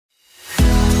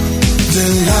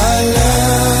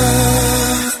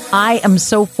I am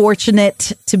so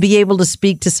fortunate to be able to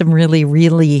speak to some really,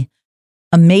 really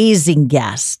amazing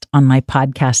guests on my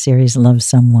podcast series, Love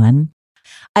Someone.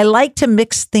 I like to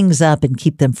mix things up and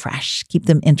keep them fresh, keep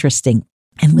them interesting.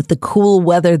 And with the cool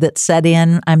weather that set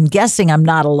in, I'm guessing I'm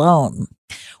not alone.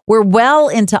 We're well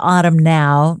into autumn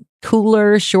now.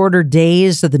 Cooler, shorter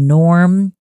days are the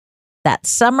norm. That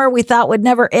summer we thought would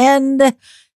never end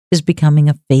is becoming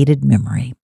a faded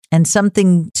memory and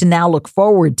something to now look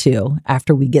forward to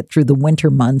after we get through the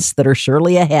winter months that are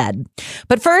surely ahead.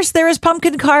 But first, there is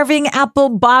pumpkin carving, apple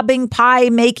bobbing, pie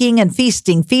making, and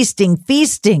feasting,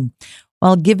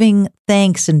 while giving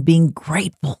thanks and being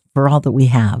grateful for all that we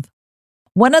have.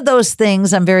 One of those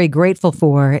things I'm very grateful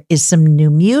for is some new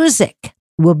music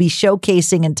we'll be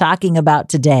showcasing and talking about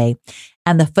today,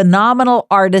 and the phenomenal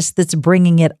artist that's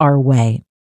bringing it our way.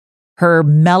 Her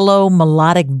mellow,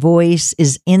 melodic voice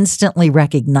is instantly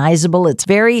recognizable. It's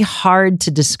very hard to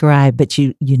describe, but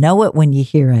you know it when you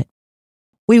hear it.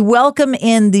 We welcome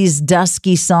in these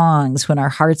dusky songs when our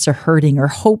hearts are hurting or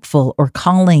hopeful or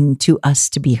calling to us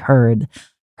to be heard.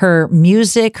 Her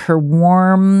music, her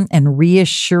warm and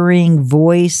reassuring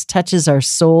voice touches our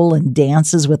soul and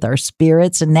dances with our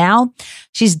spirits. And now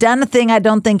she's done a thing I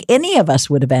don't think any of us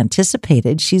would have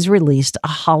anticipated. She's released a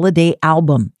holiday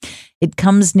album. It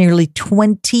comes nearly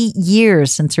 20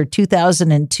 years since her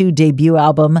 2002 debut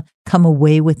album, Come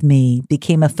Away With Me,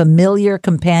 became a familiar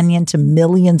companion to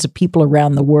millions of people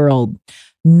around the world.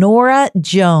 Norah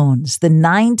Jones, the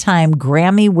 9-time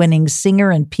Grammy-winning singer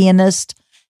and pianist,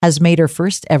 has made her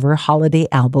first ever holiday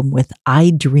album with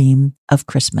I Dream of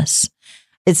Christmas.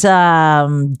 It's a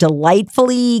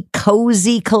delightfully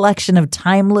cozy collection of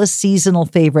timeless seasonal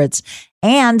favorites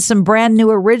and some brand new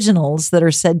originals that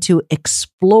are said to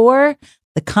explore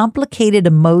the complicated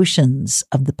emotions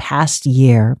of the past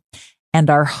year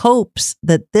and our hopes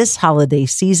that this holiday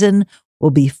season will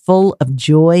be full of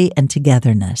joy and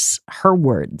togetherness. Her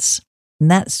words. Isn't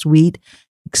that sweet?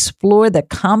 Explore the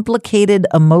complicated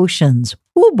emotions.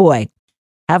 Oh boy,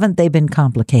 haven't they been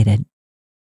complicated?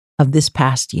 Of this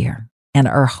past year, and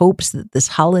our hopes that this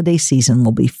holiday season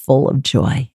will be full of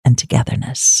joy and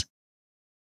togetherness.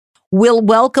 We'll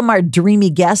welcome our dreamy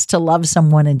guest to Love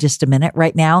Someone in just a minute.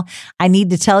 Right now, I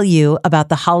need to tell you about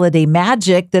the holiday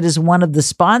magic that is one of the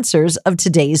sponsors of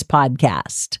today's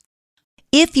podcast.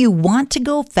 If you want to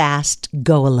go fast,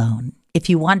 go alone. If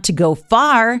you want to go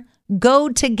far, go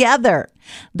together.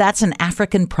 That's an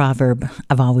African proverb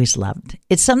I've always loved.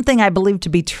 It's something I believe to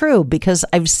be true because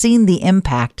I've seen the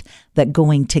impact that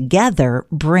going together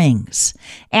brings.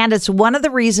 And it's one of the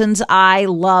reasons I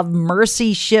love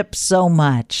Mercy Ships so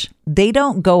much. They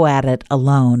don't go at it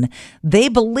alone. They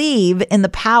believe in the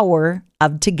power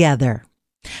of together.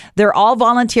 They're all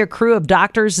volunteer crew of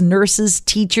doctors, nurses,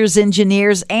 teachers,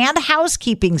 engineers, and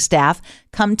housekeeping staff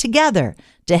come together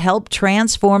to help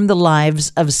transform the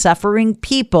lives of suffering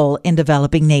people in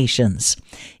developing nations.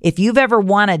 If you've ever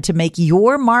wanted to make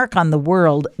your mark on the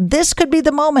world, this could be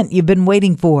the moment you've been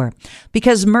waiting for,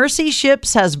 because Mercy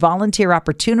Ships has volunteer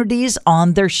opportunities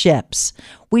on their ships.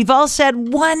 We've all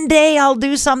said, one day I'll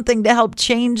do something to help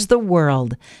change the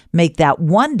world. Make that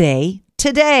one day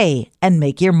today and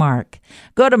make your mark.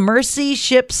 Go to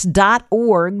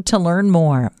mercyships.org to learn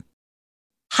more.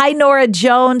 Hi, Norah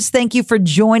Jones. Thank you for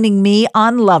joining me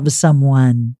on Love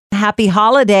Someone. Happy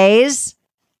holidays.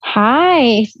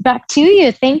 Hi, back to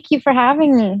you. Thank you for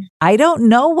having me. I don't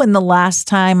know when the last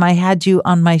time I had you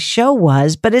on my show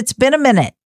was, but it's been a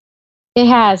minute. It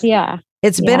has, yeah.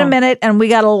 It's been a minute, and we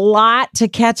got a lot to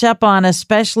catch up on,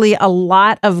 especially a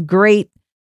lot of great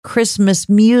Christmas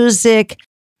music.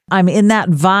 I'm in that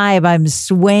vibe. I'm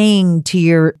swaying to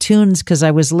your tunes because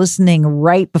I was listening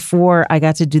right before I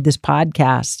got to do this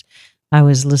podcast. I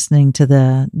was listening to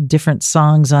the different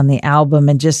songs on the album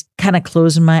and just kind of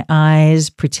closing my eyes,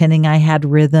 pretending I had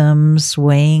rhythm,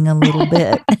 swaying a little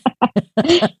bit.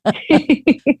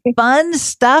 Fun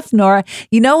stuff, Norah.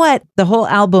 You know what? The whole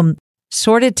album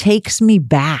sort of takes me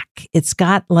back. It's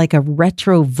got like a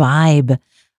retro vibe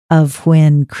of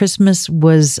when Christmas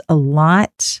was a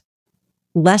lot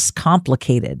less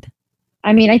complicated.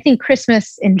 I mean, I think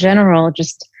Christmas in general,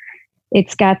 just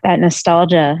it's got that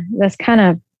nostalgia. That's kind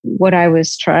of what I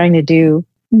was trying to do,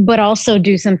 but also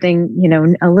do something,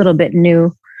 a little bit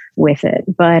new with it.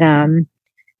 But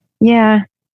yeah,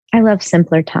 I love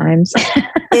simpler times.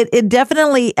 It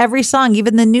definitely, every song,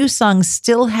 even the new songs,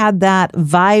 still had that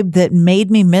vibe that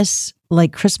made me miss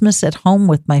like Christmas at home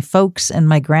with my folks and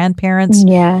my grandparents.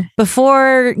 Yeah.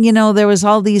 Before, there was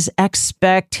all these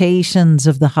expectations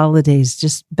of the holidays,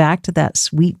 just back to that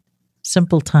sweet,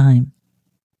 simple time.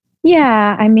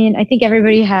 Yeah. I mean, I think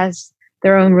everybody has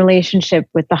their own relationship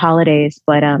with the holidays.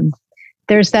 But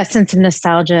there's that sense of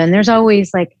nostalgia, and there's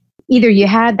always like either you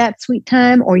had that sweet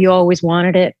time or you always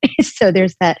wanted it. So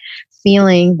there's that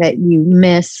feeling that you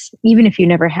miss, even if you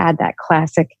never had that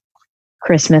classic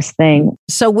Christmas thing.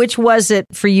 So which was it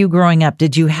for you growing up?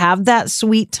 Did you have that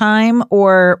sweet time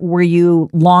or were you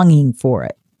longing for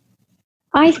it?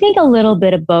 I think a little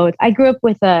bit of both. I grew up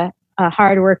with a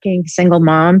hardworking single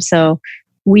mom, so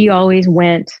we always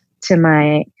went to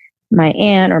my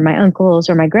aunt or my uncles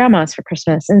or my grandma's for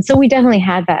Christmas. And so we definitely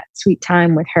had that sweet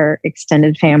time with her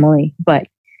extended family, but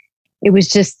it was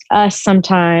just us.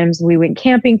 Sometimes we went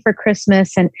camping for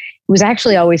Christmas, and it was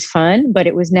actually always fun, but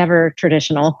it was never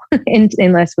traditional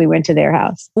unless we went to their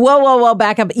house. Whoa,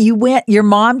 back up. Your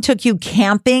mom took you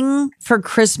camping for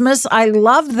Christmas? I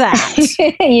love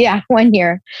that. Yeah, 1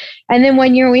 year. And then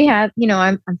 1 year we had,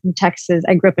 I'm from Texas.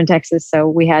 I grew up in Texas, so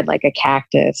we had like a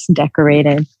cactus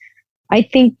decorated. I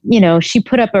think, she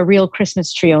put up a real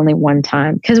Christmas tree only one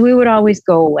time because we would always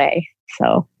go away.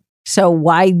 So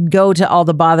why go to all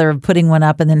the bother of putting one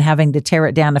up and then having to tear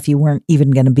it down if you weren't even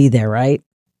going to be there, right?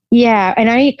 Yeah. And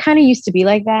I kind of used to be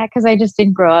like that because I just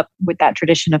didn't grow up with that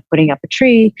tradition of putting up a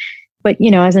tree. But,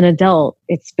 as an adult,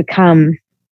 it's become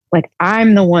like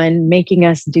I'm the one making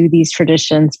us do these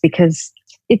traditions because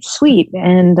it's sweet.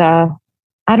 And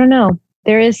I don't know.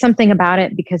 There is something about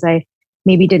it because I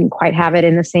maybe didn't quite have it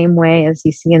in the same way as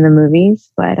you see in the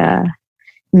movies, but it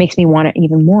makes me want it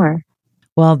even more.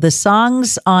 Well, the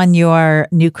songs on your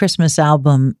new Christmas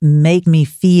album make me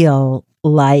feel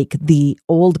like the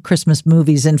old Christmas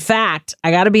movies. In fact,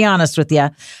 I got to be honest with you,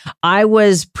 I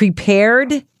was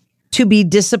prepared to be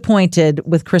disappointed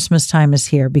with Christmas Time Is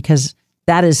Here because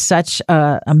that is such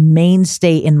a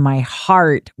mainstay in my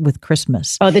heart with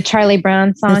Christmas. Oh, the Charlie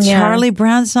Brown song. Charlie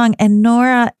Brown song. And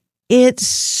Nora, it's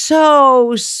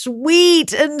so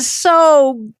sweet and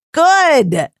so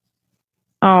good.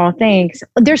 Oh, thanks.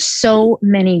 There's so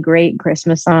many great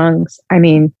Christmas songs. I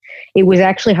mean, it was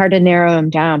actually hard to narrow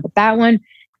them down, but that one,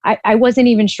 I wasn't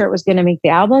even sure it was going to make the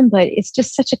album, but it's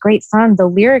just such a great song. The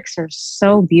lyrics are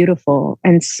so beautiful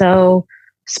and so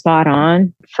spot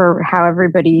on for how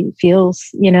everybody feels,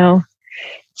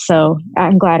 So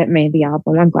I'm glad it made the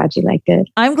album. I'm glad you liked it.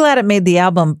 I'm glad it made the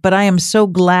album, but I am so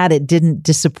glad it didn't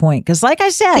disappoint. Because like I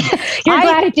said, you're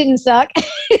glad it didn't suck.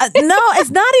 No,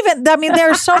 it's not even. I mean, there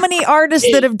are so many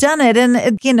artists that have done it. And,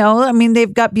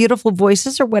 they've got beautiful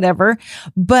voices or whatever.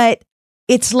 But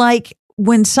it's like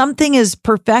when something is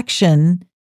perfection,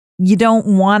 you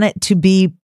don't want it to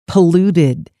be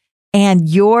polluted. And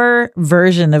your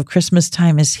version of Christmas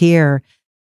Time Is Here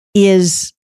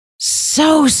is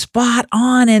so spot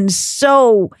on and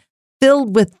so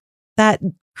filled with that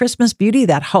Christmas beauty,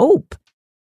 that hope.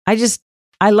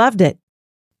 I loved it.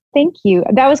 Thank you.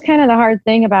 That was kind of the hard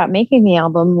thing about making the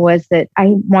album was that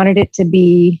I wanted it to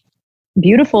be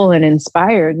beautiful and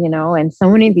inspired, and so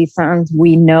many of these songs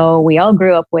we all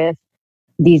grew up with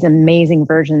these amazing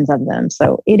versions of them.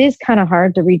 So it is kind of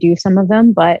hard to redo some of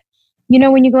them, but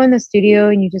when you go in the studio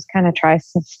and you just kind of try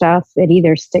some stuff, it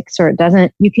either sticks or it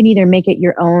doesn't. You can either make it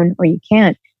your own or you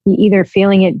can't. You're either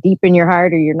feeling it deep in your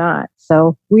heart or you're not.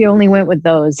 So we only went with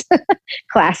those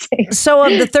classics. So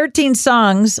of the 13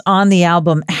 songs on the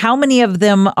album, how many of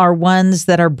them are ones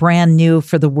that are brand new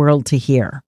for the world to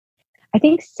hear? I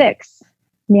think 6.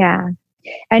 Yeah.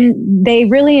 And they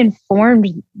really informed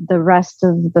the rest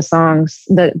of the songs,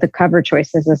 the cover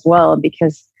choices as well,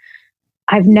 because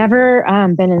I've never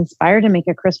been inspired to make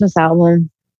a Christmas album.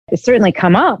 It's certainly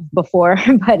come up before,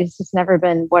 but it's just never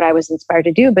been what I was inspired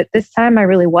to do. But this time I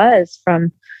really was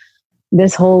from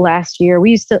this whole last year.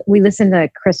 We listened to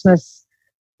Christmas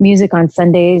music on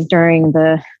Sundays during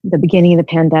the beginning of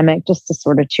the pandemic just to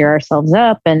sort of cheer ourselves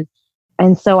up. And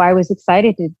so I was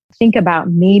excited to think about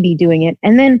maybe doing it.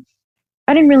 And then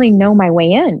I didn't really know my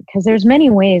way in because there's many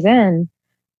ways in.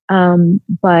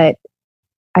 But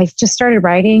I just started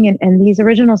writing and these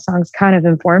original songs kind of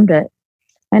informed it.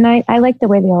 And I like the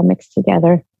way they all mix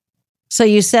together. So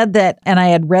you said that, and I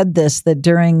had read this, that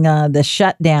during the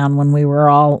shutdown when we were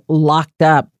all locked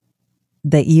up,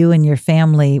 that you and your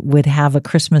family would have a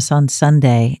Christmas on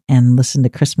Sunday and listen to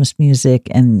Christmas music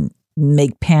and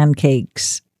make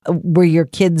pancakes. Were your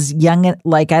kids young?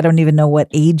 Like, I don't even know what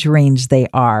age range they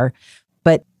are,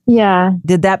 but yeah.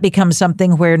 Did that become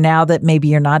something where now that maybe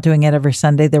you're not doing it every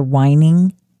Sunday, they're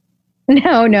whining?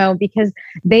 No, because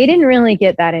they didn't really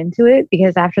get that into it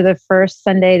because after the first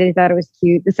Sunday, they thought it was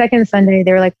cute. The second Sunday,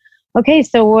 they were like, okay,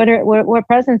 so what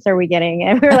presents are we getting?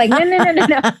 And we were like, no.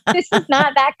 This is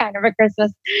not that kind of a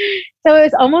Christmas. So it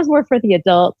was almost more for the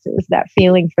adults. It was that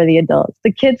feeling for the adults.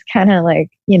 The kids kind of like,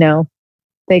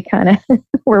 they're they kind of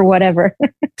were whatever.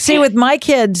 See, with my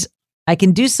kids, I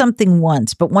can do something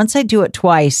once, but once I do it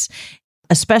twice,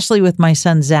 especially with my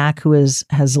son, Zach, who has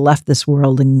left this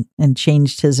world and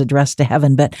changed his address to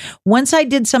heaven. But once I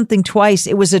did something twice,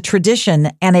 it was a tradition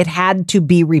and it had to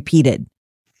be repeated.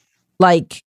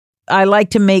 Like, I like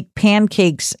to make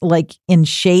pancakes like in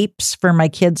shapes for my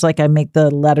kids. Like I make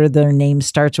the letter their name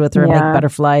starts with, or I make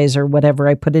butterflies or whatever.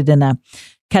 I put it in a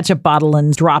ketchup bottle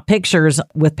and draw pictures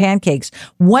with pancakes.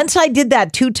 Once I did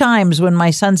that 2 times when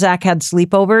my son Zach had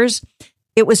sleepovers,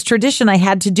 it was tradition. I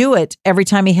had to do it every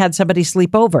time he had somebody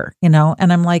sleep over, and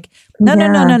I'm like,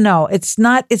 no. It's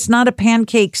not a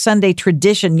pancake Sunday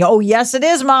tradition. Oh, yes, it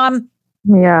is, Mom.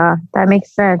 Yeah, that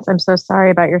makes sense. I'm so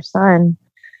sorry about your son.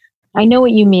 I know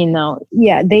what you mean, though.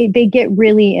 Yeah, they get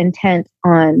really intent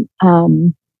on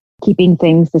keeping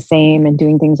things the same and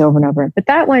doing things over and over. But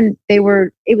that one, it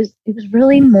was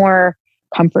really more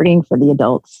comforting for the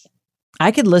adults.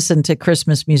 I could listen to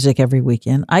Christmas music every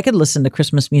weekend. I could listen to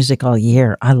Christmas music all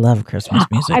year. I love Christmas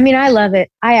music. I mean, I love it.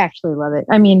 I actually love it.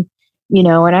 I mean,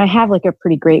 and I have like a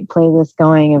pretty great playlist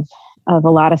going of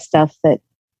a lot of stuff that,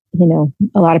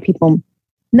 a lot of people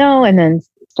know, and then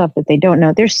stuff that they don't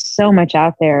know. There's so much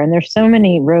out there, and there's so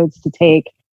many roads to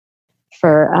take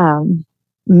for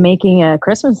making a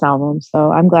Christmas album.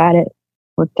 So I'm glad it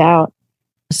worked out.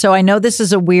 So I know this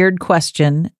is a weird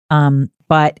question,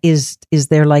 but is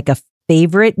there like a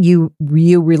favorite? You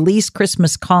released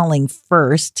Christmas Calling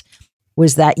first.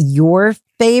 Was that your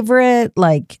favorite?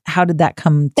 Like, how did that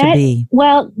come to be?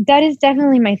 Well, that is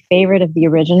definitely my favorite of the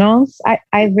originals.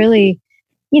 I really,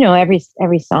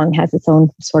 every song has its own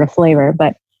sort of flavor,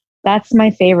 but that's my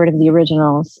favorite of the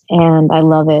originals. And I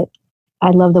love it.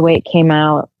 I love the way it came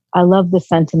out. I love the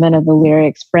sentiment of the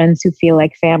lyrics, friends who feel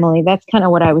like family. That's kind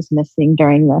of what I was missing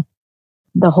during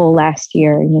the whole last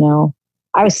year,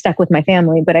 I was stuck with my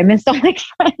family, but I missed all my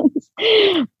friends.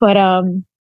 But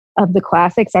of the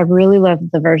classics, I really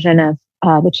loved the version of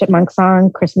the Chipmunk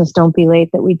song, Christmas Don't Be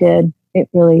Late, that we did. It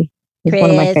really is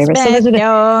one of my favorites. So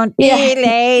don't be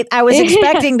late. I was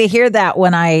expecting to hear that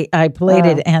when I played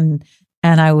it, and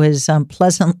I was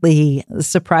pleasantly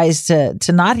surprised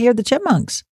to not hear the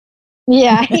Chipmunks.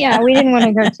 Yeah, we didn't want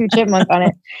to go too chipmunk on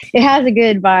it. It has a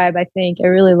good vibe, I think. I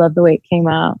really love the way it came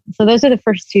out. So those are the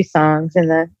first 2 songs in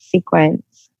the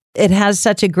sequence. It has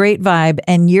such a great vibe,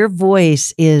 and your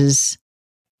voice is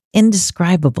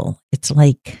indescribable. It's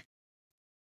like,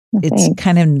 it's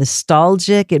kind of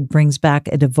nostalgic. It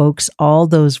evokes all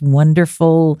those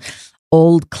wonderful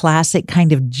old classic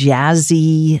kind of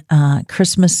jazzy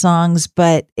Christmas songs,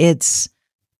 but it's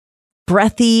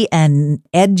breathy and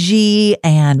edgy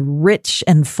and rich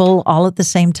and full all at the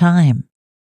same time.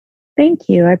 Thank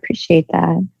you. I appreciate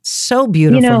that. So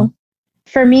beautiful.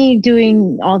 For me,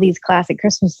 doing all these classic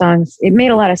Christmas songs, it made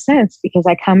a lot of sense because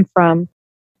I come from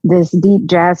this deep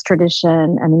jazz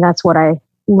tradition. I mean, that's what I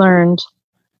learned.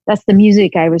 That's the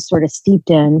music I was sort of steeped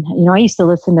in. I used to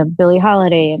listen to Billie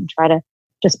Holiday and try to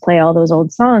just play all those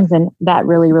old songs. And that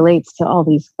really relates to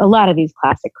a lot of these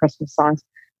classic Christmas songs.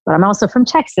 But I'm also from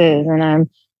Texas, and I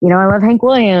love Hank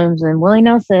Williams and Willie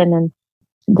Nelson, and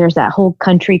there's that whole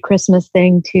country Christmas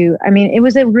thing too. I mean, it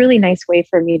was a really nice way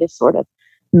for me to sort of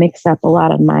mix up a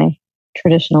lot of my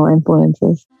traditional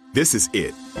influences. This is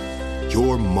it.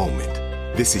 Your moment.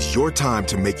 This is your time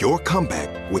to make your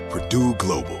comeback with Purdue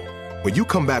Global. When you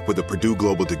come back with a Purdue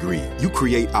Global degree, you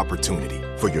create opportunity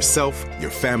for yourself, your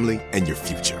family, and your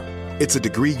future. It's a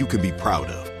degree you can be proud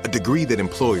of, a degree that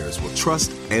employers will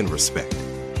trust and respect.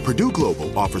 Purdue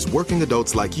Global offers working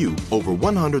adults like you over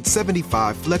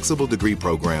 175 flexible degree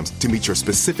programs to meet your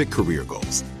specific career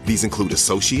goals. These include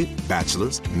associate,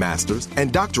 bachelor's, master's,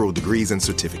 and doctoral degrees and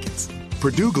certificates.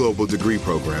 Purdue Global degree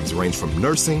programs range from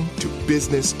nursing to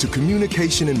business to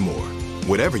communication and more.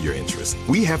 Whatever your interest,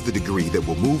 we have the degree that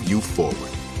will move you forward.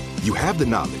 You have the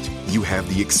knowledge, you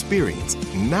have the experience.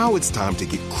 Now it's time to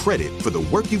get credit for the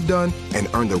work you've done and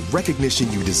earn the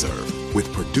recognition you deserve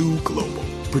with Purdue Global,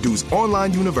 Purdue's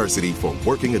online university for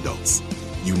working adults.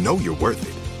 You know you're worth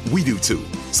it. We do too.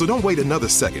 So don't wait another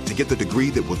second to get the degree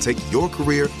that will take your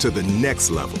career to the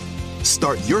next level.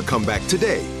 Start your comeback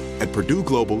today at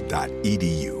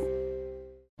purdueglobal.edu.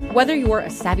 Whether you're a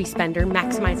savvy spender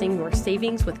maximizing your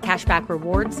savings with cashback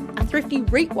rewards, a thrifty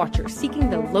rate watcher seeking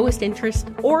the lowest interest,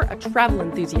 or a travel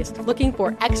enthusiast looking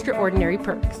for extraordinary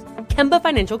perks, Kemba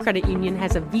Financial Credit Union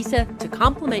has a visa to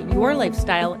complement your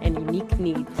lifestyle and unique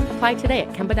needs. Apply today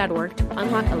at Kemba.org to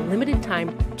unlock a limited time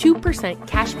 2%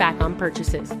 cash back on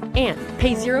purchases and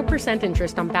pay 0%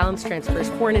 interest on balance transfers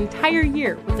for an entire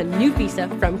year with a new visa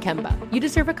from Kemba. You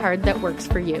deserve a card that works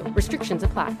for you. Restrictions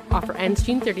apply. Offer ends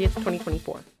June 30th,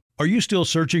 2024. Are you still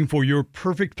searching for your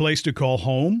perfect place to call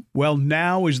home? Well,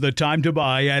 now is the time to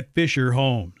buy at Fisher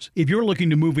Homes. If you're looking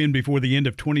to move in before the end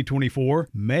of 2024,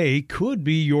 May could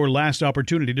be your last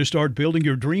opportunity to start building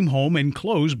your dream home and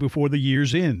close before the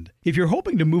year's end. If you're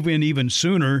hoping to move in even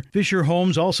sooner, Fisher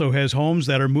Homes also has homes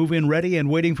that are move-in ready and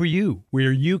waiting for you,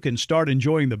 where you can start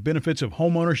enjoying the benefits of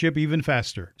homeownership even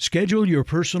faster. Schedule your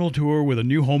personal tour with a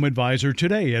new home advisor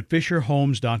today at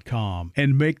FisherHomes.com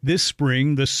and make this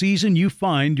spring the season you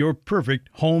find your perfect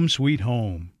home sweet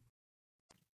home.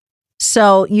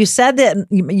 So you said that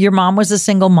your mom was a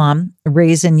single mom,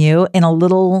 raising you in a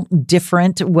little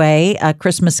different way, a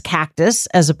Christmas cactus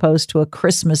as opposed to a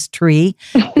Christmas tree.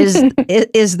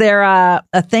 Is there a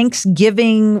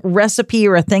Thanksgiving recipe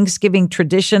or a Thanksgiving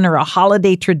tradition or a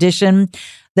holiday tradition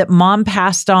that mom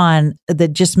passed on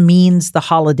that just means the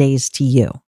holidays to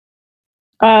you?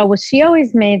 Well, she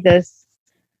always made this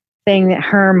thing that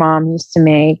her mom used to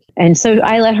make. And so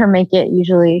I let her make it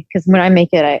usually, because when I make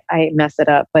it, I mess it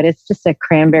up. But it's just a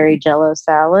cranberry jello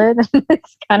salad.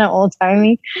 It's kind of old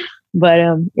timey, but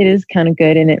it is kind of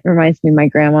good. And it reminds me of my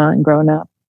grandma and growing up.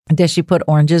 Does she put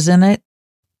oranges in it?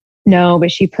 No,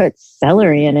 but she puts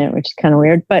celery in it, which is kind of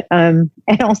weird. But and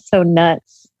also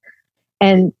nuts.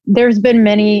 And there's been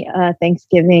many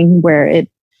Thanksgiving where it,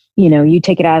 you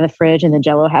take it out of the fridge and the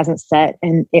jello hasn't set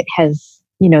and it has,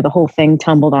 the whole thing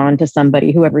tumbled on to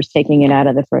somebody, whoever's taking it out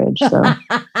of the fridge. So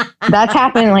that's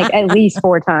happened like at least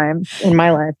 4 times in my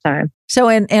lifetime. So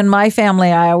in my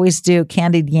family, I always do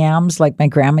candied yams like my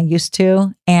grandma used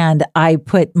to, and I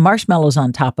put marshmallows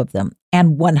on top of them.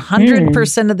 And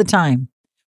 100% of the time,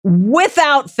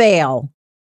 without fail,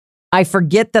 I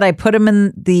forget that I put them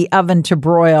in the oven to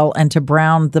broil and to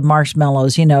brown the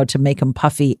marshmallows, to make them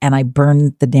puffy, and I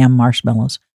burn the damn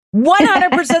marshmallows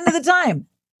 100% of the time.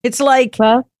 It's like,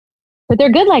 well, but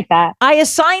they're good like that. I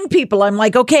assign people. I'm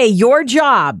like, okay, your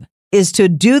job is to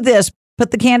do this,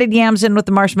 put the candied yams in with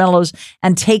the marshmallows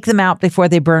and take them out before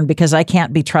they burn, because I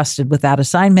can't be trusted with that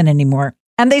assignment anymore.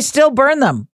 And they still burn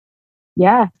them.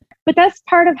 Yeah. But that's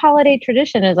part of holiday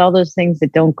tradition, is all those things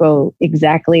that don't go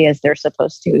exactly as they're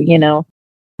supposed to,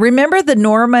 Remember the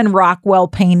Norman Rockwell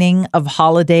painting of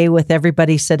Holiday with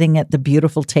everybody sitting at the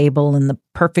beautiful table and the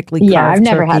perfectly carved I've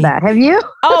never turkey? had that. Have you?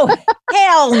 Oh,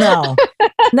 hell no.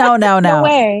 No. No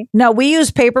way. No, we use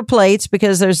paper plates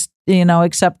because there's,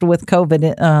 except with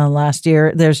COVID last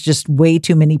year, there's just way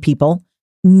too many people.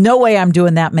 No way I'm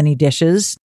doing that many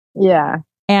dishes. Yeah.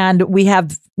 And we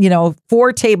have,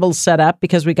 4 tables set up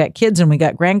because we got kids and we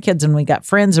got grandkids and we got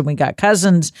friends and we got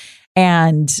cousins,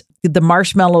 and the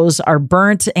marshmallows are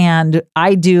burnt, and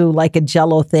I do like a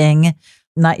jello thing,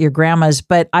 not your grandma's,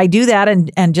 but I do that.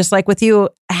 And just like with you,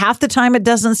 half the time it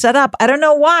doesn't set up. I don't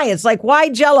know why. It's like, why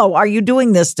jello? Are you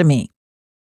doing this to me?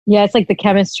 Yeah. It's like the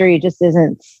chemistry just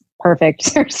isn't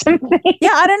perfect or something. Yeah.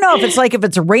 I don't know if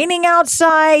it's raining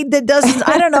outside that doesn't,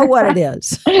 I don't know what it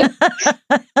is.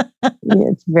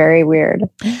 It's very weird.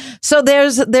 So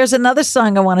there's another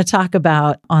song I want to talk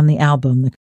about on the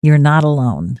album, You're Not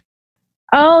Alone.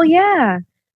 Oh, yeah.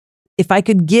 If I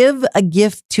could give a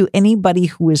gift to anybody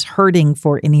who is hurting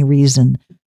for any reason,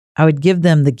 I would give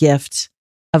them the gift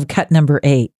of cut number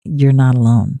 8, You're Not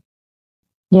Alone.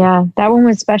 Yeah, that one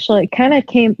was special. It kind of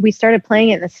we started playing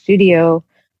it in the studio.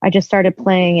 I just started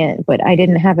playing it, but I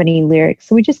didn't have any lyrics.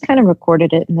 So we just kind of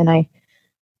recorded it, and then I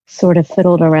sort of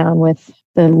fiddled around with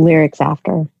the lyrics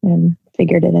after and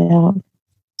figured it out.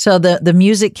 So the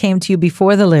music came to you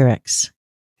before the lyrics?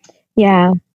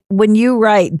 Yeah. When you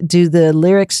write, do the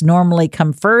lyrics normally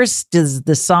come first? Does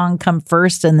the song come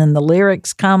first and then the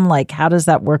lyrics come? Like, how does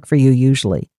that work for you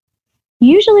usually?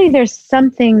 Usually there's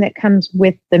something that comes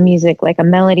with the music, like a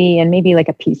melody and maybe like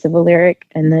a piece of a lyric,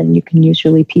 and then you can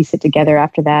usually piece it together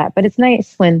after that. But it's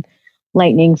nice when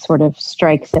lightning sort of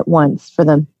strikes at once for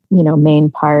the, main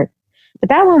part. But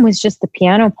that one was just the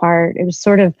piano part. It was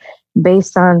sort of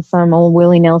based on some old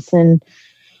Willie Nelson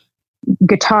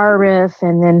guitar riff,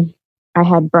 and then I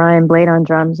had Brian Blade on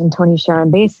drums and Tony Scher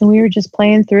on bass, and we were just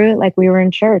playing through it like we were in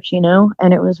church,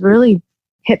 and it was really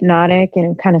hypnotic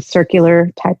and kind of circular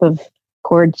type of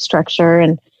chord structure,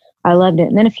 and I loved it.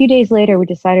 And then a few days later, we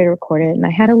decided to record it, and I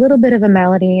had a little bit of a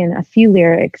melody and a few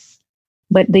lyrics,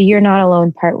 but the You're Not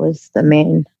Alone part was the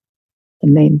main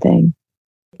thing.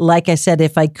 Like I said,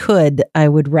 if I could, I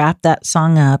would wrap that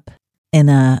song up in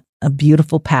a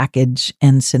beautiful package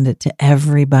and send it to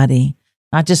everybody.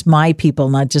 Not just my people,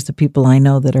 not just the people I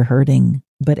know that are hurting,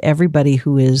 but everybody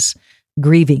who is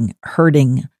grieving,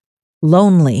 hurting,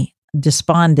 lonely,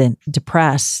 despondent,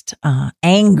 depressed,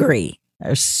 angry.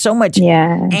 There's so much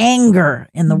anger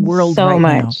in the world right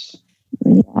now.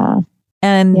 Yeah.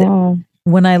 And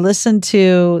When I listen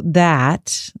to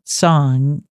that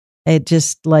song, it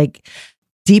just like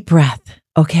deep breath.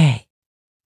 Okay,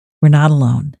 we're not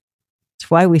alone.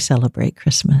 It's why we celebrate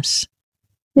Christmas.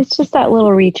 It's just that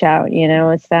little reach out,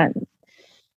 it's that,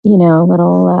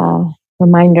 little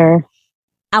reminder.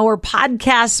 Our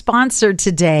podcast sponsor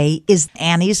today is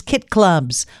Annie's Kit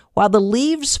Clubs. While the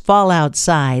leaves fall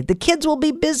outside, the kids will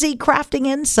be busy crafting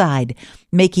inside,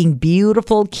 making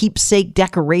beautiful keepsake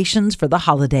decorations for the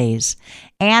holidays.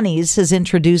 Annie's has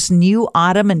introduced new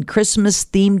autumn and Christmas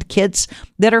themed kits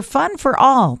that are fun for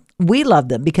all. We love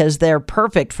them because they're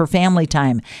perfect for family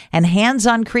time and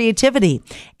hands-on creativity,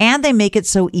 and they make it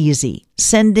so easy.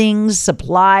 Sending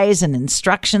supplies and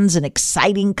instructions in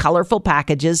exciting, colorful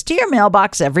packages to your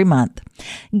mailbox every month.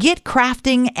 Get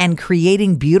crafting and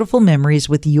creating beautiful memories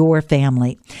with your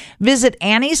family. Visit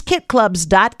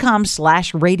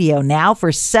Annie'sKitClubs.com/radio now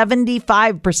for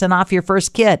 75% off your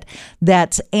first kit.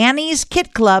 That's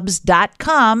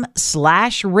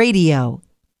Annie'sKitClubs.com/radio.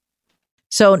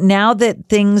 So now that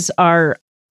things are,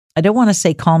 I don't want to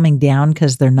say calming down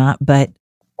because they're not, but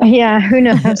yeah, who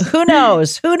knows?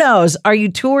 Who knows? Are you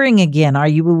touring again? Are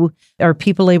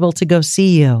people able to go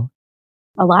see you?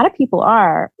 A lot of people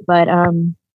are, but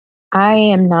I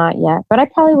am not yet. But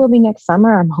I probably will be next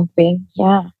summer, I'm hoping.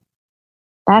 Yeah.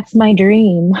 That's my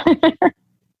dream.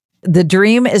 The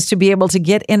dream is to be able to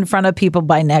get in front of people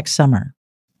by next summer.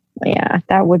 Yeah,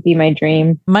 that would be my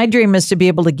dream. My dream is to be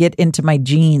able to get into my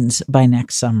jeans by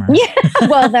next summer. Yeah,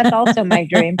 well, that's also my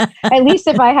dream. At least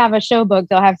if I have a show book,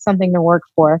 they'll have something to work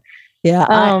for. Yeah,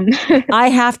 I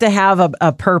have to have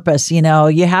a purpose. You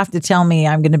have to tell me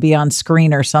I'm going to be on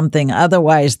screen or something.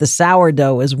 Otherwise, the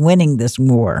sourdough is winning this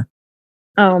war.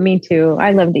 Oh, me too.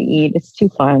 I love to eat. It's too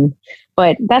fun.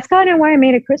 But that's kind of why I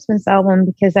made a Christmas album,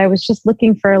 because I was just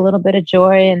looking for a little bit of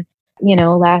joy. And,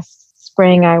 last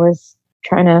spring I was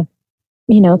trying to,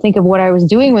 think of what I was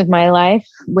doing with my life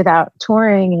without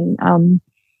touring. And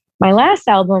my last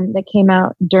album that came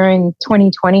out during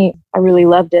 2020, I really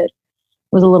loved it. It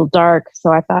was a little dark.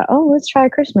 So I thought, let's try a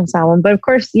Christmas album. But of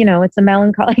course, it's a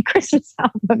melancholy Christmas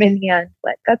album in the end,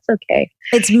 but that's okay.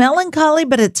 It's melancholy,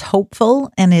 but it's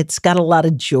hopeful, and it's got a lot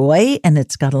of joy, and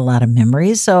it's got a lot of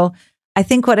memories. So I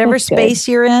think whatever That's space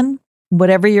you're in,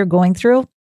 whatever you're going through,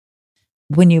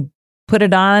 when you put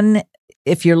it on,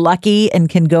 if you're lucky and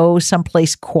can go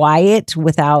someplace quiet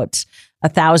without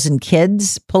 1,000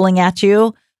 kids pulling at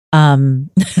you,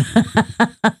 and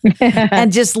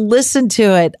just listen to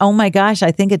it. Oh my gosh,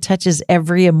 I think it touches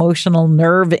every emotional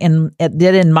nerve it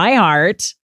did in my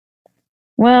heart.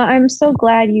 Well, I'm so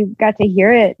glad you got to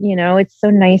hear it. It's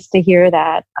so nice to hear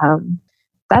that.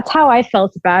 That's how I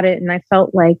felt about it. And I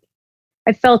felt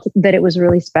that it was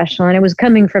really special, and it was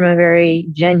coming from a very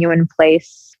genuine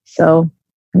place. So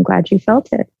I'm glad you felt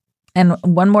it. And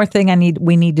one more thing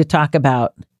we need to talk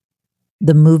about,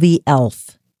 the movie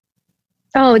Elf.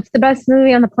 Oh, it's the best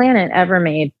movie on the planet ever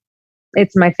made.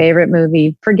 It's my favorite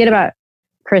movie. Forget about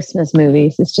Christmas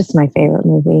movies. It's just my favorite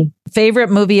movie. Favorite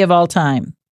movie of all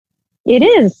time. It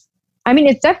is. I mean,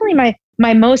 it's definitely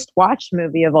my most watched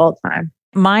movie of all time.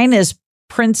 Mine is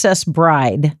Princess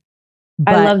Bride.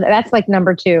 I love that. That's like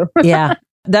number 2. Yeah.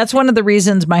 That's one of the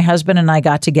reasons my husband and I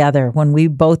got together, when we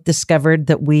both discovered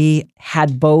that we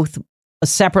had both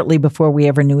separately, before we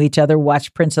ever knew each other,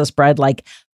 watched Princess Bride like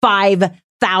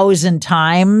 5,000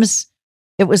 times.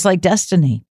 It was like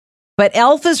destiny. But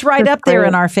Elf is right up there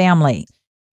in our family.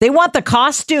 They want the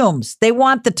costumes. They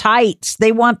want the tights.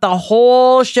 They want the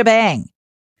whole shebang.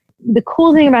 The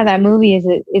cool thing about that movie is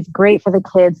it's great for the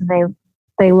kids, and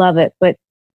they love it. But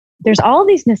there's all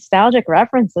these nostalgic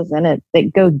references in it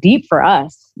that go deep for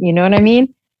us. You know what I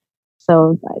mean?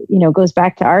 So, it goes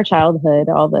back to our childhood,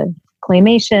 all the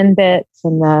claymation bits,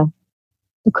 and the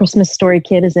Christmas Story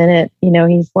kid is in it.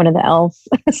 He's one of the elves.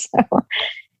 So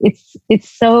it's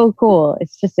so cool.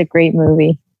 It's just a great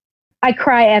movie. I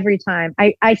cry every time.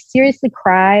 I seriously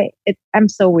cry. I'm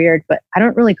so weird, but I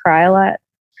don't really cry a lot.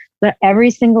 But every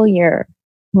single year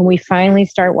when we finally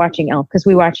start watching Elf, because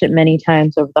we watch it many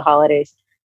times over the holidays,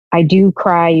 I do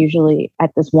cry usually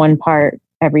at this one part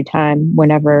every time,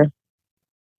 whenever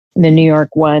the New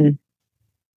York one,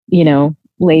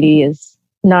 lady is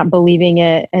not believing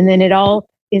it. And then it all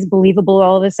is believable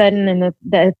all of a sudden. And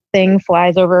the thing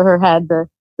flies over her head, the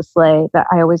sleigh. That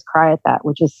I always cry at that,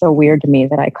 which is so weird to me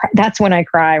that I cry. That's when I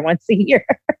cry once a year.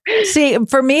 See,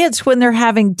 for me, it's when they're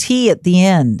having tea at the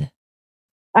end.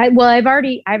 I've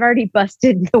already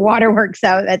busted the waterworks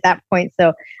out at that point.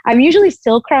 So I'm usually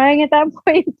still crying at that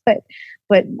point, but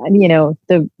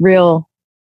the real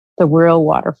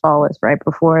waterfall is right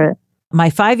before it. My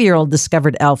 5-year-old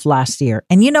discovered Elf last year.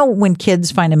 And you know, when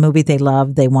kids find a movie they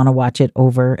love, they want to watch it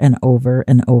over and over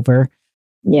and over.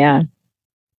 Yeah.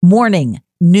 Morning,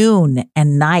 noon,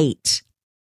 and night.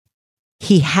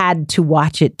 He had to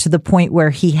watch it to the point where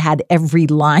he had every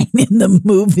line in the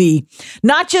movie.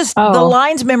 Not just the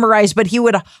lines memorized, but he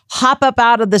would hop up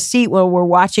out of the seat while we're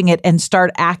watching it and start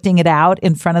acting it out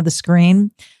in front of the screen.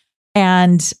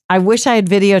 And I wish I had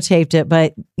videotaped it,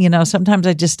 but you know, sometimes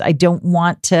I don't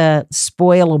want to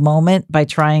spoil a moment by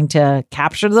trying to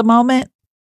capture the moment.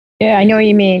 Yeah, I know what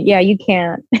you mean. Yeah, you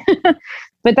can't.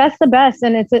 But that's the best.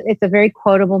 And it's a very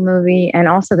quotable movie. And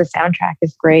also the soundtrack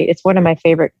is great. It's one of my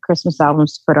favorite Christmas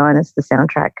albums to put on is the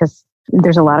soundtrack because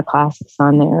there's a lot of classics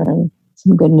on there and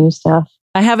some good new stuff.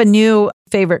 I have a new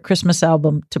favorite Christmas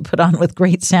album to put on with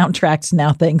great soundtracks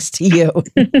now, thanks to you.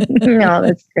 No,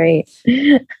 that's great.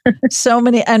 So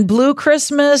many. And Blue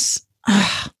Christmas.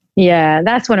 Yeah,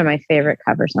 that's one of my favorite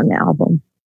covers on the album.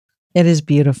 It is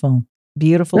beautiful.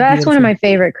 Beautiful. That's beautiful. One of my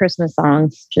favorite Christmas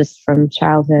songs just from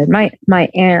childhood. My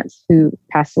aunt who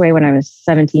passed away when I was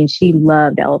 17, she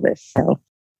loved Elvis. So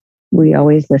we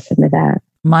always listened to that.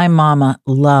 My mama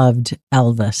loved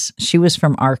Elvis. She was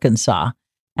from Arkansas.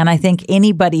 And I think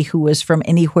anybody who was from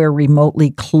anywhere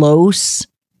remotely close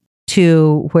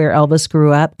to where Elvis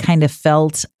grew up kind of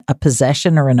felt a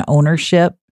possession or an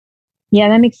ownership. Yeah,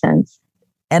 that makes sense.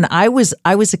 And I was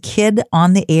a kid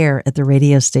on the air at the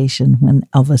radio station when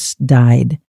Elvis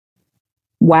died.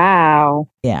 Wow.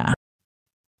 Yeah.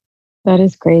 That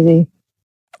is crazy.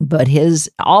 But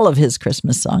all of his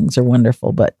Christmas songs are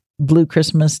wonderful, but Blue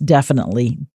Christmas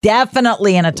definitely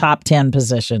in a top 10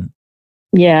 position.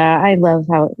 Yeah, I love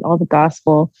how all the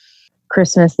gospel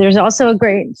Christmas. There's also a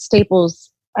great Staples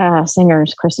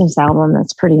Singers Christmas album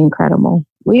that's pretty incredible.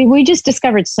 We just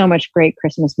discovered so much great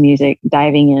Christmas music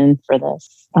diving in for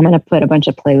this. I'm going to put a bunch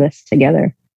of playlists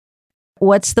together.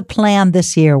 What's the plan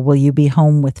this year? Will you be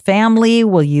home with family?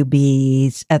 Will you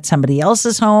be at somebody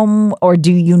else's home? Or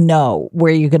do you know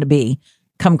where you're going to be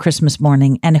come Christmas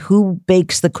morning? And who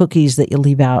bakes the cookies that you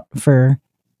leave out for,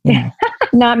 you know?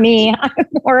 Not me. I'm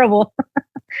horrible.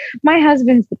 My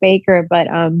husband's the baker, but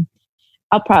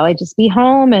I'll probably just be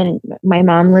home, and my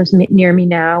mom lives near me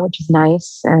now, which is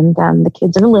nice. And the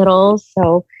kids are little,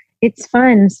 so it's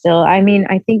fun still. I mean,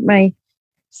 I think my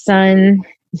son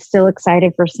is still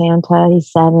excited for Santa.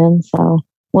 He's 7, so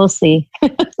we'll see.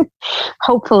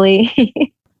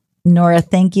 Hopefully. Nora,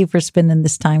 thank you for spending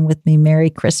this time with me. Merry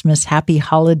Christmas, happy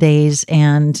holidays.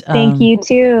 And thank you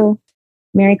too.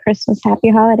 Merry Christmas, happy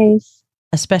holidays.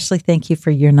 Especially thank you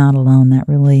for You're Not Alone. That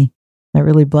really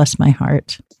blessed my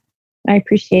heart. I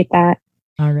appreciate that.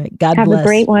 All right. God bless. Have a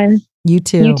great one. You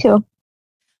too. You too.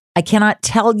 I cannot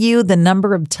tell you the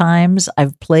number of times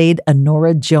I've played a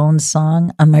Norah Jones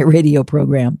song on my radio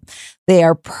program. They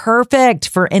are perfect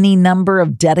for any number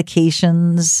of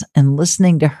dedications, and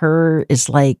listening to her is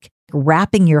like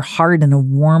wrapping your heart in a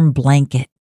warm blanket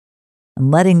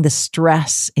and letting the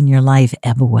stress in your life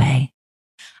ebb away.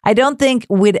 I don't think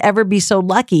we'd ever be so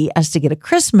lucky as to get a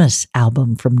Christmas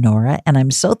album from Nora, and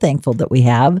I'm so thankful that we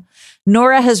have.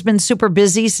 Nora has been super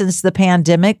busy since the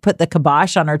pandemic put the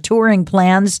kibosh on her touring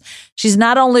plans. She's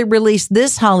not only released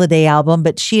this holiday album,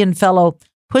 but she and fellow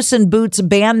Puss in Boots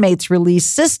bandmates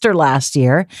released Sister last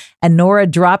year, and Nora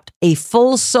dropped a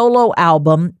full solo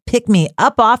album, Pick Me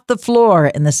Up Off the Floor,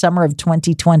 in the summer of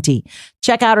 2020.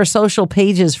 Check out her social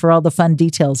pages for all the fun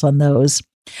details on those.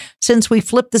 Since we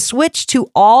flipped the switch to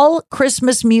all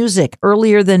Christmas music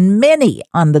earlier than many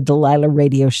on the Delilah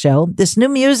Radio Show, this new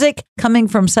music coming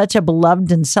from such a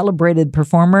beloved and celebrated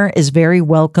performer is very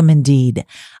welcome indeed.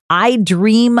 I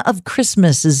Dream of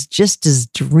Christmas is just as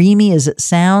dreamy as it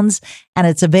sounds, and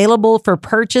it's available for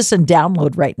purchase and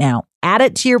download right now. Add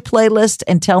it to your playlist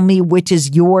and tell me which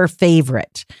is your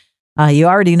favorite. You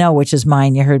already know which is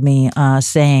mine. You heard me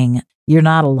saying, You're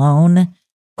Not Alone.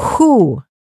 Whew.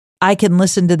 I can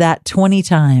listen to that 20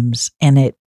 times, and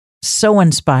it's so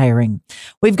inspiring.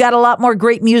 We've got a lot more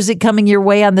great music coming your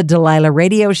way on the Delilah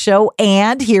Radio Show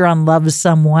and here on Love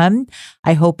Someone.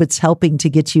 I hope it's helping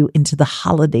to get you into the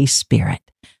holiday spirit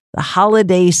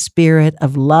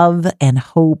of love and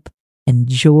hope and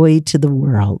joy to the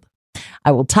world.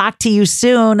 I will talk to you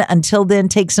soon. Until then,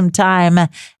 take some time out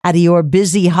of your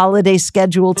busy holiday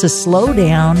schedule to slow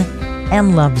down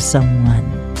and love someone.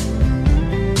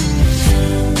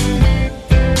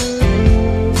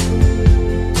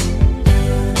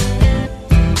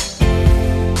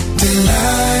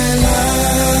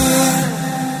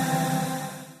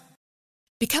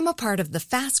 Become a part of the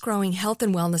fast-growing health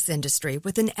and wellness industry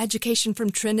with an education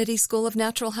from Trinity School of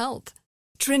Natural Health.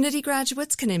 Trinity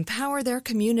graduates can empower their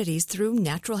communities through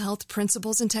natural health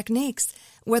principles and techniques,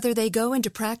 whether they go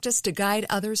into practice to guide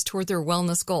others toward their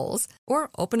wellness goals or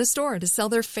open a store to sell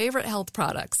their favorite health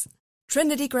products.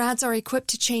 Trinity grads are equipped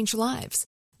to change lives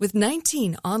with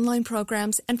 19 online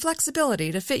programs and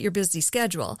flexibility to fit your busy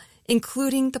schedule,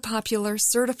 including the popular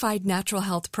Certified Natural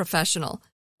Health Professional.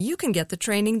 You can get the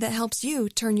training that helps you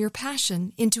turn your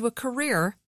passion into a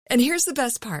career. And here's the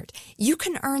best part. You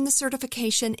can earn the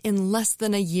certification in less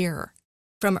than a year.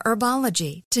 From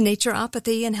herbology to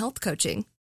naturopathy and health coaching,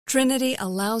 Trinity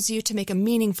allows you to make a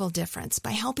meaningful difference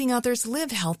by helping others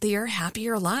live healthier,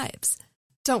 happier lives.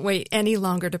 Don't wait any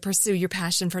longer to pursue your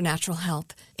passion for natural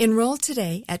health. Enroll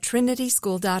today at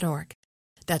trinityschool.org.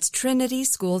 That's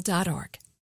trinityschool.org.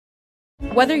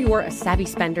 Whether you're a savvy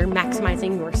spender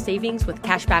maximizing your savings with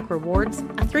cashback rewards,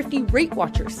 a thrifty rate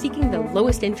watcher seeking the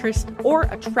lowest interest, or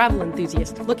a travel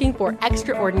enthusiast looking for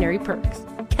extraordinary perks,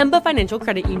 Kemba Financial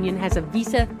Credit Union has a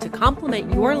visa to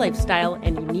complement your lifestyle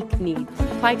and unique needs.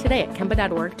 Apply today at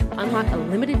Kemba.org to unlock a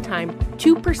limited time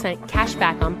 2% cash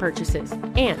back on purchases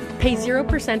and pay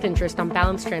 0% interest on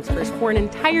balance transfers for an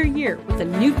entire year with a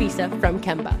new visa from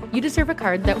Kemba. You deserve a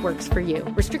card that works for you.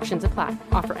 Restrictions apply.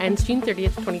 Offer ends June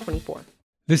 30th, 2024.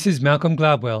 This is Malcolm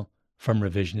Gladwell from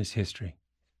Revisionist History.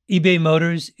 eBay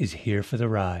Motors is here for the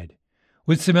ride.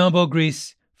 With some elbow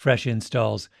grease, fresh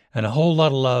installs, and a whole lot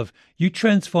of love, you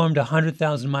transformed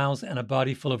 100,000 miles and a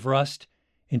body full of rust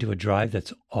into a drive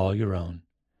that's all your own.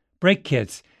 Brake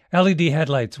kits, LED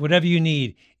headlights, whatever you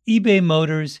need, eBay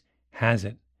Motors has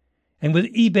it. And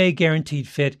with eBay Guaranteed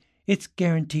Fit, it's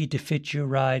guaranteed to fit your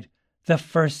ride the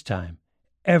first time,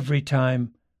 every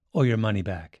time, or your money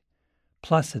back.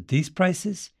 Plus, at these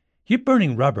prices, you're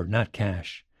burning rubber, not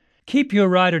cash. Keep your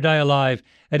ride or die alive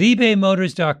at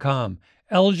ebaymotors.com.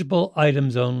 Eligible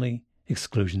items only.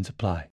 Exclusions apply.